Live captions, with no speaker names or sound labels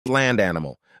land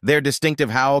animal. Their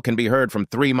distinctive howl can be heard from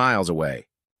 3 miles away.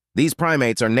 These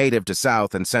primates are native to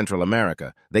South and Central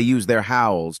America. They use their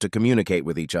howls to communicate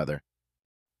with each other.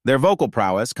 Their vocal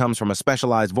prowess comes from a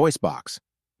specialized voice box.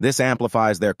 This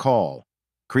amplifies their call,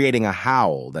 creating a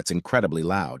howl that's incredibly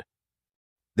loud.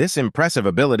 This impressive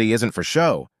ability isn't for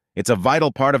show. It's a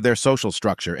vital part of their social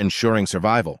structure, ensuring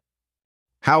survival.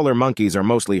 Howler monkeys are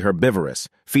mostly herbivorous,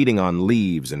 feeding on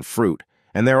leaves and fruit,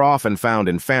 and they're often found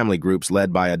in family groups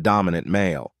led by a dominant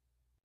male.